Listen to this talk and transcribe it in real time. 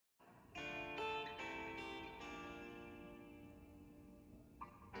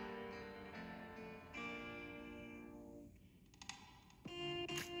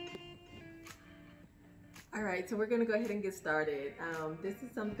All right, so we're going to go ahead and get started. This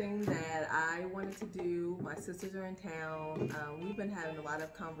is something that I wanted to do. My sisters are in town. We've been having a lot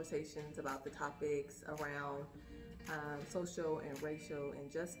of conversations about the topics around social and racial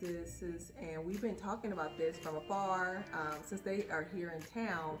injustices, and we've been talking about this from afar. Since they are here in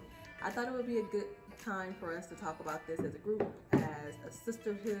town, I thought it would be a good time for us to talk about this as a group, as a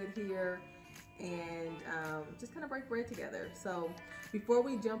sisterhood here, and just kind of break bread together. So before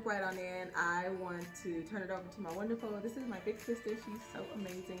we jump right on in, I want to turn it over to my wonderful, this is my big sister. She's so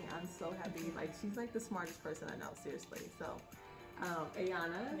amazing. I'm so happy. Like, she's like the smartest person I know, seriously. So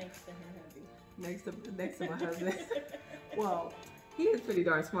Ayana. Next to her hubby. Next to my husband. Well, he is pretty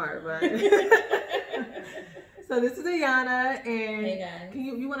darn smart, but so this is Ayana, and hey guys.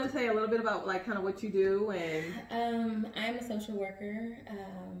 Can you want to say a little bit about like kind of what you do? And I'm a social worker,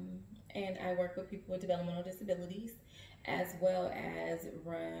 and I work with people with developmental disabilities, as well as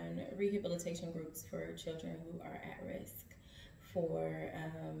run rehabilitation groups for children who are at risk for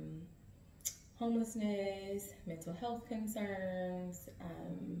homelessness, mental health concerns,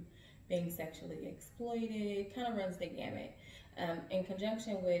 being sexually exploited, kind of runs the gamut. In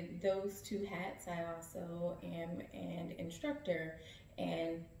conjunction with those two hats, I also am an instructor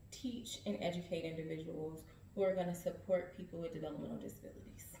and teach and educate individuals who are going to support people with developmental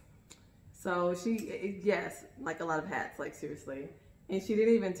disabilities. So yes, like a lot of hats, like seriously. And she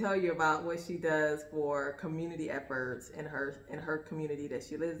didn't even tell you about what she does for community efforts in her community that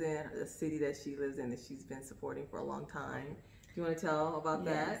she lives in, the city that she lives in, that she's been supporting for a long time. Do you want to tell about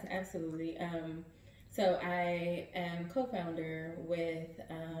that? Yes, absolutely. So I am co-founder with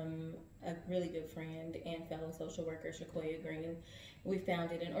a really good friend and fellow social worker, Shakoya Green. We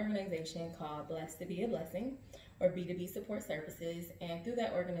founded an organization called Blessed to Be a Blessing, or B2B Support Services. And through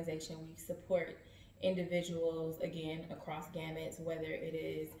that organization, we support individuals, again, across gamuts, whether it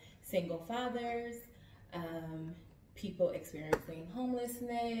is single fathers, people experiencing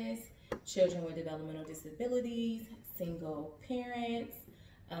homelessness, children with developmental disabilities, single parents,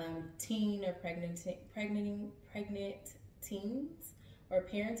 teen or pregnant teens or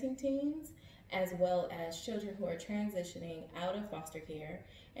parenting teens, as well as children who are transitioning out of foster care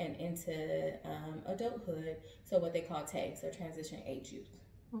and into adulthood, so what they call TAGs, or transition age youth.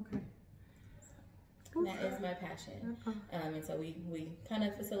 Okay. That is my passion. And so we kind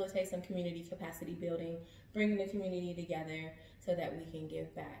of facilitate some community capacity building, bringing the community together so that we can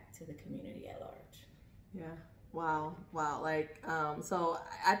give back to the community at large. Yeah. Wow. Like, so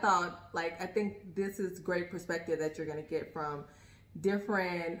I thought, like, I think this is great perspective that you're going to get from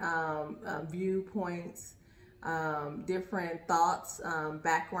different viewpoints, different thoughts,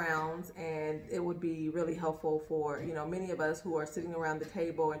 backgrounds, and it would be really helpful for, many of us who are sitting around the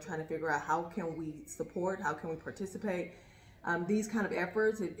table and trying to figure out how can we support, how can we participate. These kind of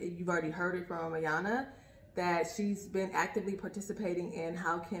efforts, you've already heard it from Ayana, that she's been actively participating in.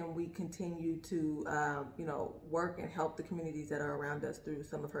 How can we continue to, work and help the communities that are around us through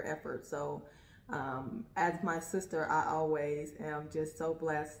some of her efforts. So as my sister, I always am just so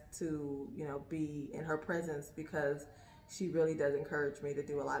blessed to, be in her presence, because she really does encourage me to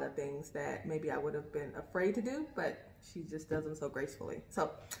do a lot of things that maybe I would have been afraid to do, but she just does them so gracefully.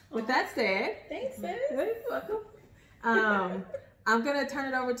 So with that said, thanks, sis. You're welcome. I'm going to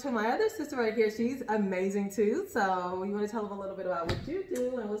turn it over to my other sister right here. She's amazing too. So you want to tell them a little bit about what you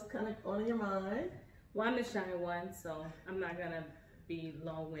do and what's kind of on your mind? Well, I'm the shy one, so I'm not going to be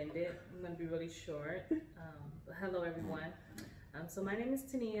long-winded. I'm going to be really short. Hello, everyone. So my name is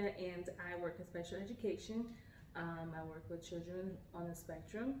Tania, and I work in special education. I work with children on the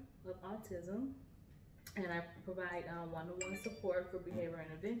spectrum of autism, and I provide one-on-one support for behavioral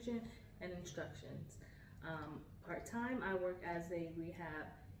intervention and instructions. Part-time, I work as a rehab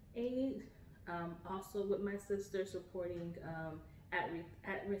aide, also with my sister supporting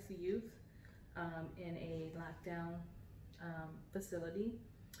at-risk youth in a lockdown facility.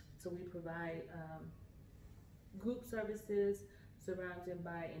 So we provide group services surrounded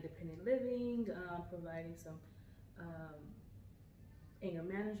by independent living, providing some anger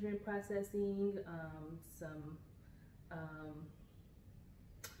management processing, some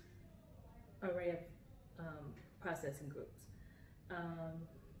array of processing groups.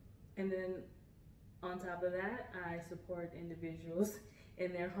 And then on top of that, I support individuals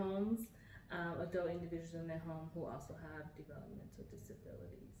in their homes, adult individuals in their home who also have developmental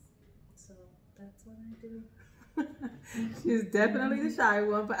disabilities. So that's what I do. She's definitely the shy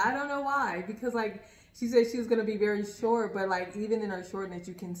one, but I don't know why, because like she said she was going to be very short, but like even in her shortness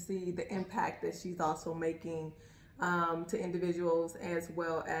you can see the impact that she's also making to individuals, as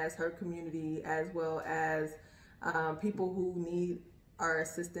well as her community, as well as people who need our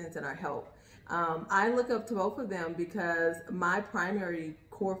assistance and our help. I look up to both of them because my primary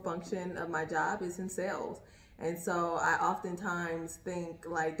core function of my job is in sales. And so I oftentimes think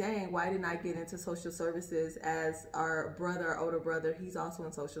like, dang, why didn't I get into social services as our brother, our older brother, he's also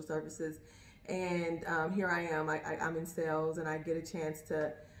in social services. And here I am, I'm in sales, and I get a chance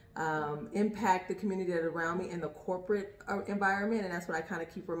to impact the community that around me in the corporate environment. And that's what I kind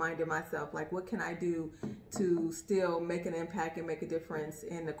of keep reminding myself, like, what can I do to still make an impact and make a difference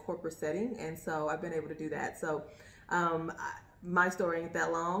in the corporate setting? And so I've been able to do that. So my story ain't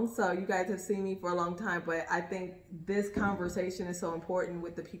that long, so you guys have seen me for a long time, but I think this conversation is so important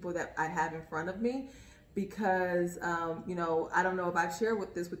with the people that I have in front of me, because you know, I don't know if I've shared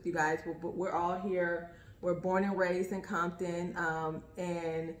this with you guys, but we're all here. We're born and raised in Compton,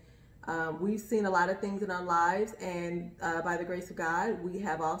 and we've seen a lot of things in our lives, and by the grace of God, we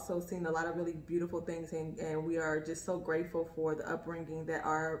have also seen a lot of really beautiful things, and we are just so grateful for the upbringing that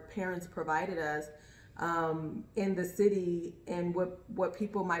our parents provided us in the city, and what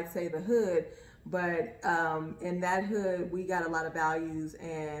people might say the hood, but in that hood we got a lot of values,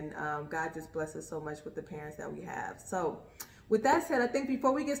 and God just blessed us so much with the parents that we have. So with that said, I think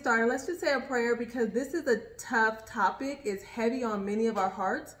before we get started, let's just say a prayer, because this is a tough topic. It's heavy on many of our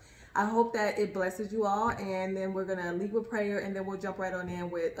hearts. I hope that it blesses you all, and then we're gonna leave with prayer, and then we'll jump right on in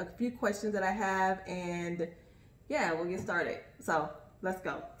with a few questions that I have, and yeah, we'll get started. So let's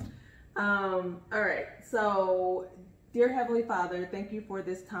go. All right, so dear Heavenly Father, thank you for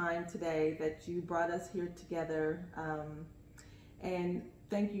this time today that you brought us here together, and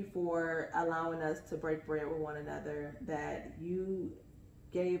thank you for allowing us to break bread with one another, that you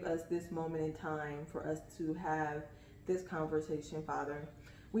gave us this moment in time for us to have this conversation, Father.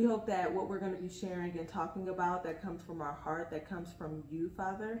 We hope that what we're going to be sharing and talking about, that comes from our heart, that comes from you,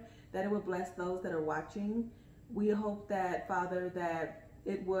 Father, that it would bless those that are watching. We hope that, Father, that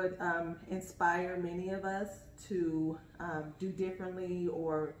it would inspire many of us to do differently,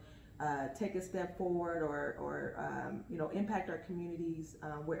 or take a step forward, or you know, impact our communities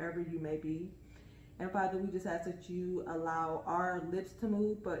wherever you may be. And Father, we just ask that you allow our lips to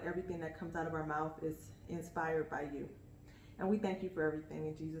move, but everything that comes out of our mouth is inspired by you. And we thank you for everything.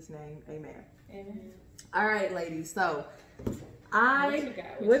 In Jesus' name, amen. Amen. All right, ladies. So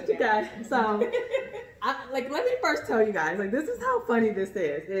What you got? So let me first tell you guys, like, this is how funny this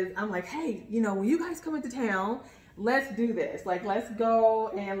is I'm like, hey, you know, when you guys come into town, let's do this. Like, let's go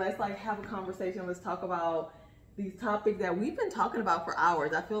and let's like have a conversation. Let's talk about these topics that we've been talking about for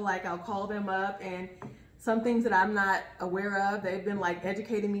hours. I feel like I'll call them up, and some things that I'm not aware of, they've been like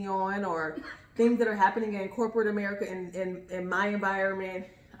educating me on, or things that are happening in corporate America, in my environment,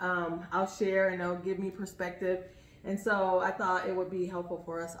 I'll share, and they'll give me perspective. And so I thought it would be helpful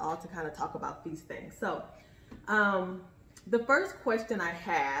for us all to kind of talk about these things. So the first question I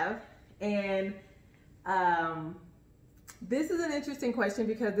have, and this is an interesting question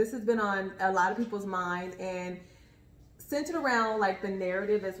because this has been on a lot of people's mind and centered around like the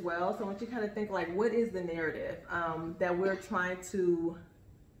narrative as well. So I want you to kind of think, like, what is the narrative that we're trying to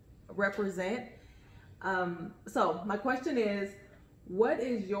represent? So my question is, what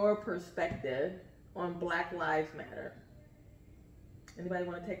is your perspective on Black Lives Matter? Anybody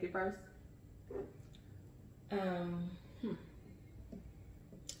want to take it first?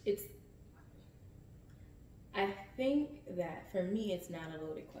 I think that for me, it's not a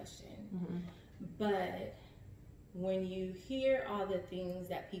loaded question, but when you hear all the things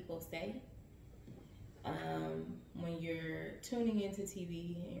that people say, when you're tuning into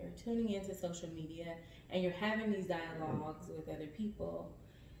TV and you're tuning into social media and you're having these dialogues with other people,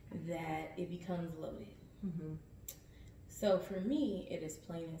 that it becomes loaded. So for me, it is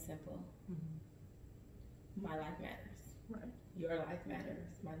plain and simple. My life matters. Right. Your life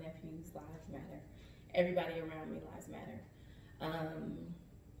matters. My nephew's lives matter. Everybody around me lives matter.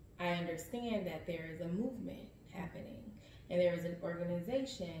 I understand that there is a movement happening, and there is an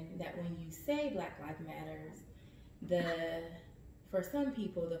organization that when you say Black Lives Matters, for some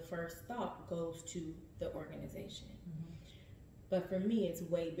people, the first thought goes to the organization. But for me, it's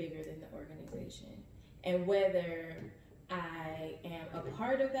way bigger than the organization. And whether I am a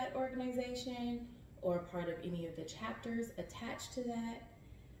part of that organization or part of any of the chapters attached to that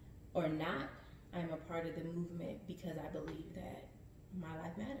or not, I'm a part of the movement because I believe that my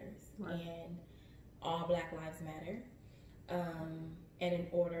life matters. Right. And all Black lives matter. And in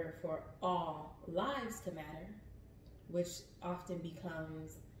order for all lives to matter, which often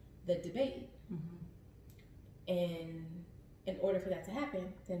becomes the debate, and in order for that to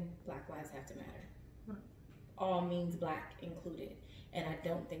happen, then Black lives have to matter. Right. All means Black included. And I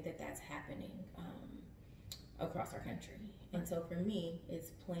don't think that that's happening across our country. And so for me,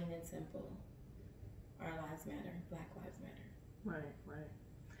 it's plain and simple. our lives matter. Black lives matter. Right.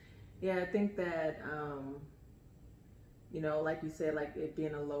 Yeah, I think that, you know, like you said, like it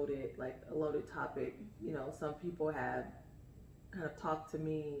being a loaded topic, you know, some people have kind of talked to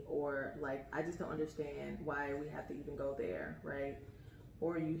me, or like, I just don't understand why we have to even go there, right?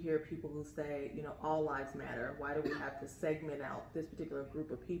 Or you hear people who say, you know, all lives matter. Why do we have to segment out this particular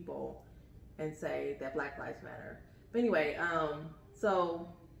group of people and say that Black lives matter? But anyway, so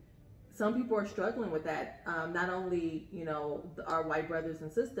some people are struggling with that. Not only, you know, our white brothers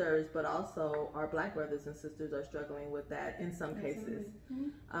and sisters, but also our Black brothers and sisters are struggling with that in some cases.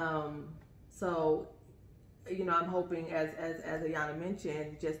 So, you know, I'm hoping, as Ayana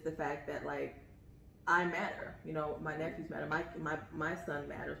mentioned, just the fact that, like, I matter, you know, my nephews matter, my son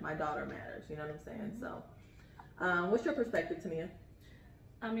matters, my daughter matters, you know what I'm saying? So, what's your perspective, Tania?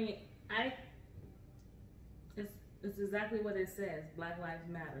 I mean, it's exactly what it says. Black lives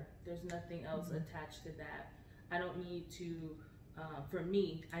matter. There's nothing else attached to that. I don't need to, for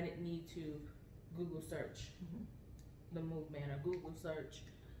me, I didn't need to Google search the movement, or Google search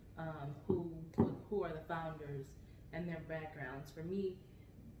who are the founders and their backgrounds. For me,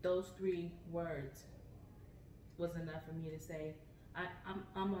 those 3 words was enough for me to say,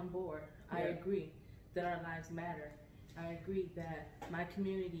 I'm on board. Yeah. I agree that our lives matter. I agree that my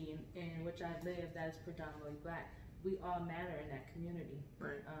community in which I live, that is predominantly Black, we all matter in that community.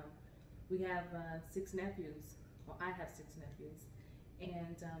 Right. We have 6 nephews. Well, I have 6 nephews,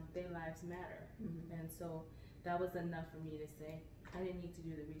 and their lives matter. And so that was enough for me to say, I didn't need to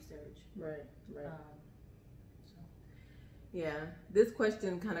do the research. Right. Yeah, this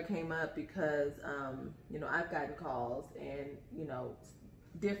question kind of came up because, you know, I've gotten calls, and, you know,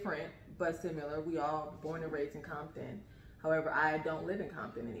 different but similar. We all born and raised in Compton. However, I don't live in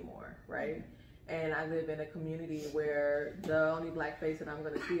Compton anymore, right? And I live in a community where the only Black face that I'm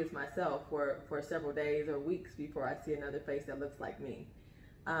going to see is myself for several days or weeks before I see another face that looks like me.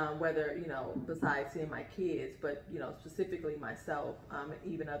 Whether, you know, besides seeing my kids, but, you know, specifically myself, and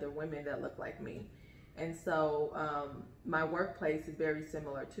even other women that look like me. And so my workplace is very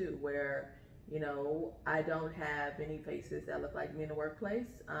similar too, where, you know, I don't have any faces that look like me in the workplace,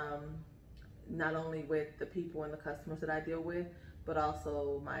 not only with the people and the customers that I deal with, but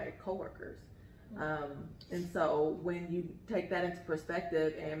also my coworkers. And so when you take that into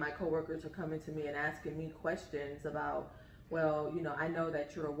perspective, and my coworkers are coming to me and asking me questions about, well, you know, I know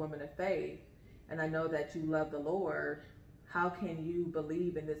that you're a woman of faith, and I know that you love the Lord. How can you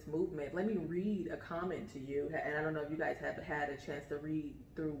believe in this movement? Let me read a comment to you. And I don't know if you guys have had a chance to read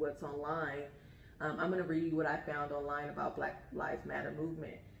through what's online. I'm going to read what I found online about Black Lives Matter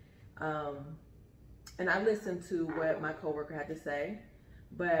movement. And I listened to what my coworker had to say,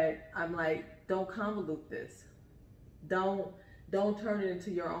 but I'm like, don't convolute this. Don't turn it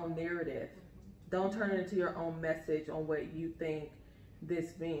into your own narrative. Don't turn it into your own message on what you think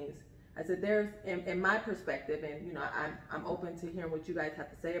this means. I said, there's, in my perspective, and, you know, I'm open to hearing what you guys have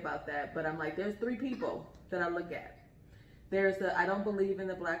to say about that, but I'm like, there's 3 people that I look at. There's I don't believe in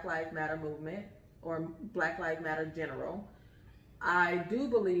the Black Lives Matter movement, or Black Lives Matter general. I do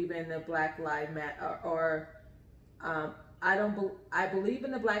believe in the Black Lives Matter, I believe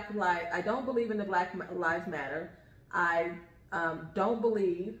in the Black Lives, I don't believe in the Black Lives Matter. I don't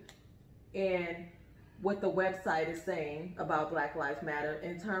believe in what the website is saying about Black Lives Matter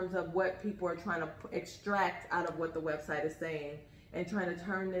in terms of what people are trying to extract out of what the website is saying, and trying to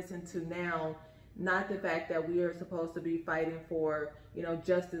turn this into now, not the fact that we are supposed to be fighting for, you know,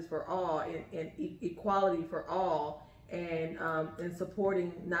 justice for all and equality for all, and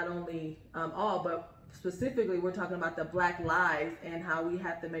supporting not only all, but specifically we're talking about the Black lives, and how we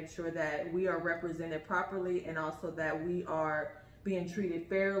have to make sure that we are represented properly, and also that we are being treated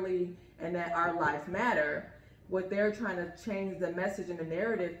fairly, and that our lives matter. What they're trying to change the message and the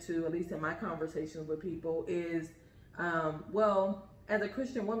narrative to, at least in my conversations with people, is, well, as a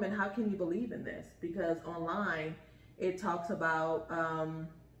Christian woman, how can you believe in this? Because online, it talks about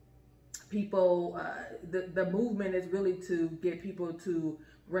people, the movement is really to get people to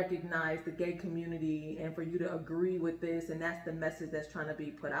recognize the gay community, and for you to agree with this, and that's the message that's trying to be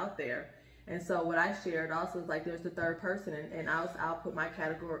put out there. And so what I shared also is, like, there's the third person, and I'll put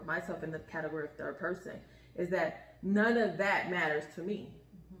myself in the category of third person, is that none of that matters to me.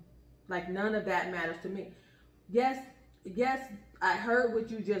 Like, none of that matters to me. Yes, I heard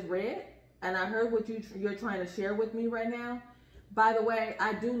what you just read, and I heard what you're trying to share with me right now. By the way,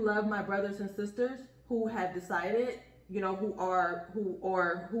 I do love my brothers and sisters who have decided, you know, who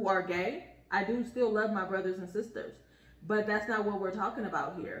are gay. I do still love my brothers and sisters, but that's not what we're talking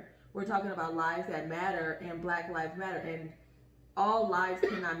about here. We're talking about lives that matter, and Black Lives Matter. And all lives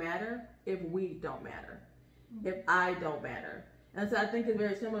cannot matter if we don't matter, if I don't matter. And so I think it's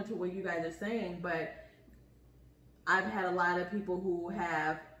very similar to what you guys are saying, but I've had a lot of people who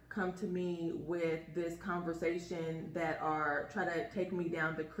have come to me with this conversation that are try to take me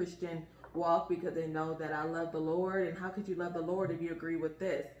down the Christian walk because they know that I love the Lord, and how could you love the Lord if you agree with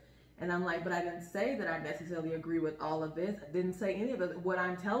this? And I'm like, but I didn't say that I necessarily agree with all of this. I didn't say any of it. What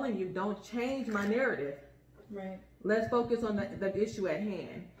I'm telling you, don't change my narrative. Right. Let's focus on the issue at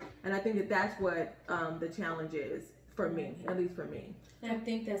hand. And I think that that's what the challenge is for me, at least for me. And I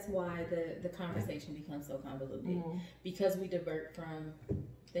think that's why the conversation becomes so convoluted, because we divert from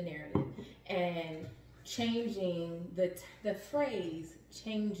the narrative, and changing the phrase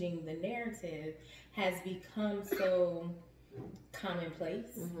changing the narrative has become so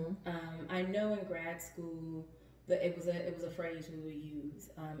commonplace. I know in grad school that it was a phrase we would use,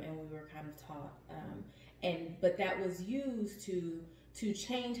 and we were kind of taught, but that was used to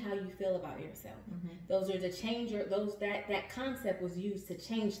change how you feel about yourself. Those are to change that concept was used to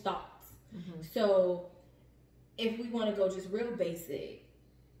change thoughts. So if we want to go just real basic,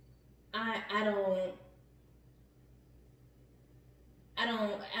 I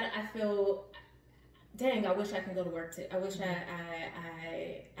feel, dang, I wish I can go to work today. I wish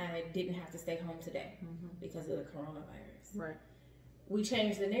I didn't have to stay home today because of the coronavirus. Right. We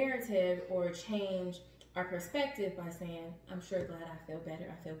change the narrative or change our perspective by saying, I'm sure glad I feel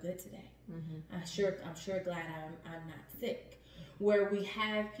better. I feel good today. I'm sure glad I'm not sick. Where we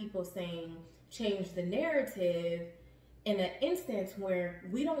have people saying change the narrative in an instance where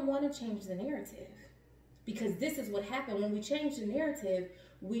we don't want to change the narrative, because this is what happened. When we change the narrative,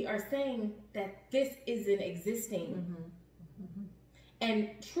 we are saying that this isn't existing. And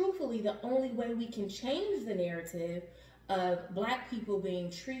truthfully, the only way we can change the narrative of Black people being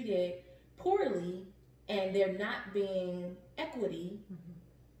treated poorly and there not being equity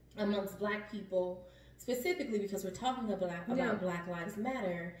amongst Black people, specifically because we're talking about Black Lives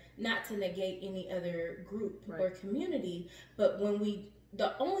Matter, not to negate any other group or community, but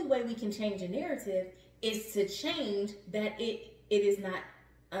the only way we can change a narrative is to change that it is not,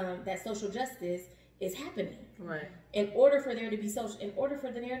 that social justice is happening. Right. In order for there to be in order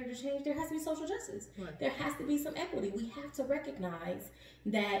for the narrative to change, there has to be social justice. Right. There has to be some equity. We have to recognize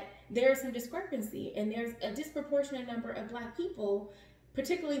that there is some discrepancy, and there's a disproportionate number of Black people,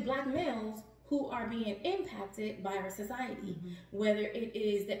 particularly Black males, who are being impacted by our society. Whether it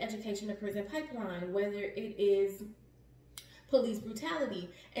is the education to prison pipeline, whether it is police brutality.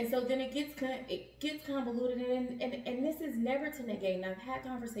 And so then it gets convoluted, and this is never to negate, and I've had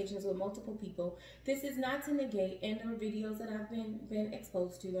conversations with multiple people, this is not to negate, and there are videos that I've been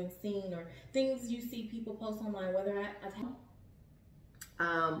exposed to and seen, or things you see people post online, whether I've had.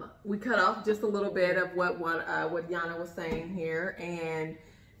 We cut off just a little bit of what Yana was saying here, and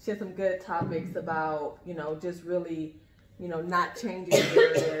she had some good topics about, just really, not changing the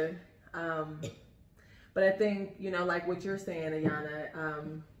narrative. But I think, like what you're saying, Ayana,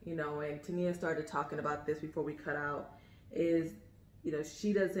 and Tania started talking about this before we cut out, is,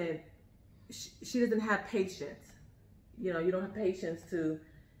 she doesn't have patience. You don't have patience to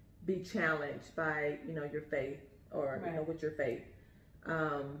be challenged by, your faith or, with your faith.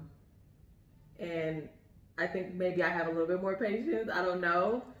 And I think maybe I have a little bit more patience. I don't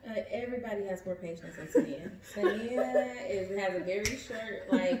know. Everybody has more patience than Tania. Tania has a very short,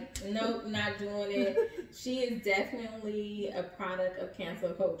 nope, not doing it. She is definitely a product of cancel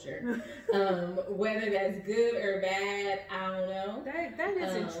culture. Whether that's good or bad, I don't know. That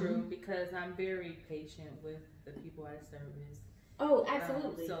isn't true, because I'm very patient with the people I service. Oh,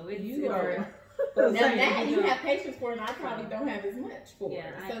 absolutely. So you are. Now that you have patience for, and I probably don't have as much for.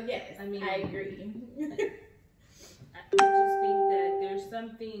 Yeah, so yes, I agree. I just think that there's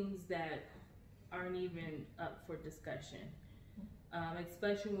some things that aren't even up for discussion,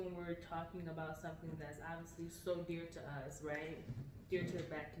 especially when we're talking about something that's obviously so dear to us, right? Dear to the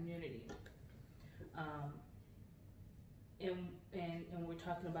Black community. And we're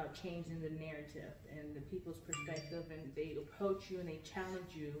talking about changing the narrative and the people's perspective, and they approach you and they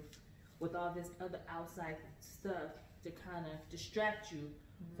challenge you with all this other outside stuff to kind of distract you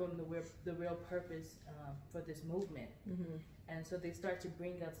from the real purpose for this movement. And so they start to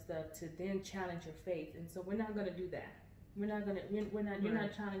bring up stuff to then challenge your faith. And so we're not going to do that. You're not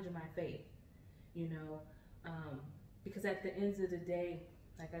challenging my faith, because at the end of the day,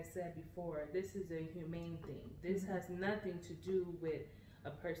 like I said before, this is a humane thing. This has nothing to do with a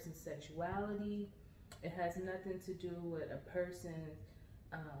person's sexuality. It has nothing to do with a person's,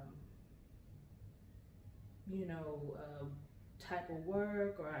 type of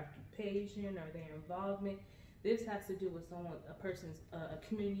work or occupation or their involvement. This has to do with someone, a person's, a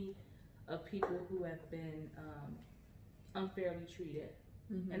community of people who have been unfairly treated,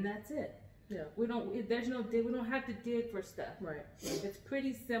 and that's it. Yeah. We don't have to dig for stuff. Right. It's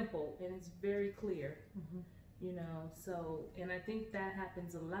pretty simple and it's very clear. You know, so, and I think that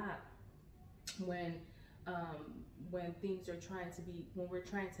happens a lot when things are when we're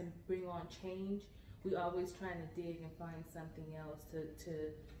trying to bring on change, we always trying to dig and find something else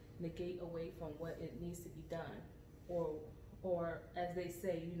to negate away from what it needs to be done, or as they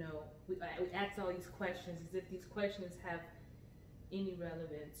say, you know, we ask all these questions as if these questions have any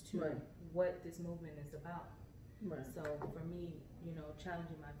relevance to what this movement is about. Right. So for me, you know,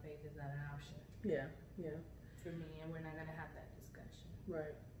 challenging my faith is not an option. Yeah, yeah. For me, and we're not gonna have that discussion.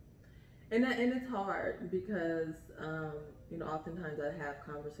 Right. And it's hard because you know, oftentimes I have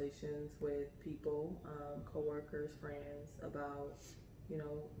conversations with people, coworkers, friends, about, you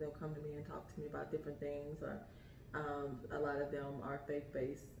know, they'll come to me and talk to me about different things, or a lot of them are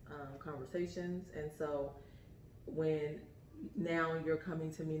faith-based conversations, and so when now you're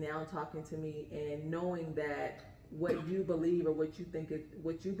coming to me now, talking to me, and knowing that what you believe or what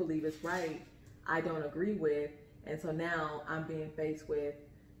you believe is right, I don't agree with, and so now I'm being faced with,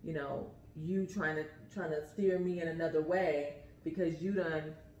 you know, you trying to steer me in another way because you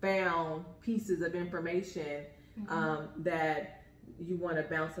done found pieces of information that you want to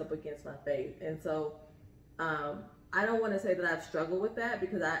bounce up against my faith. And so I don't want to say that I've struggled with that,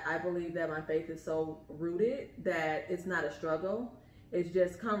 because I believe that my faith is so rooted that it's not a struggle. It's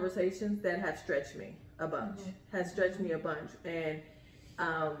just conversations that have stretched me a bunch, and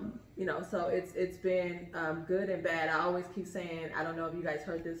you know, so it's been good and bad. I always keep saying, I don't know if you guys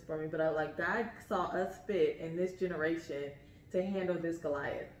heard this from me, but God saw us fit in this generation to handle this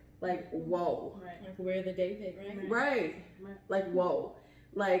Goliath. Like, whoa. Right. Like, we're the David, right? Right. Like, whoa.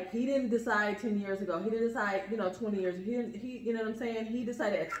 Like, he didn't decide 10 years ago. He didn't decide, 20 years. He you know what I'm saying? He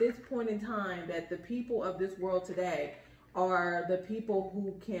decided at this point in time that the people of this world today are the people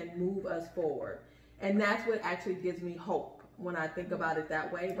who can move us forward. And that's what actually gives me hope when I think about it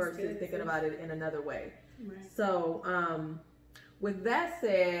that way versus thinking about it in another way. Right. So, with that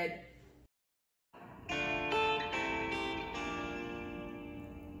said,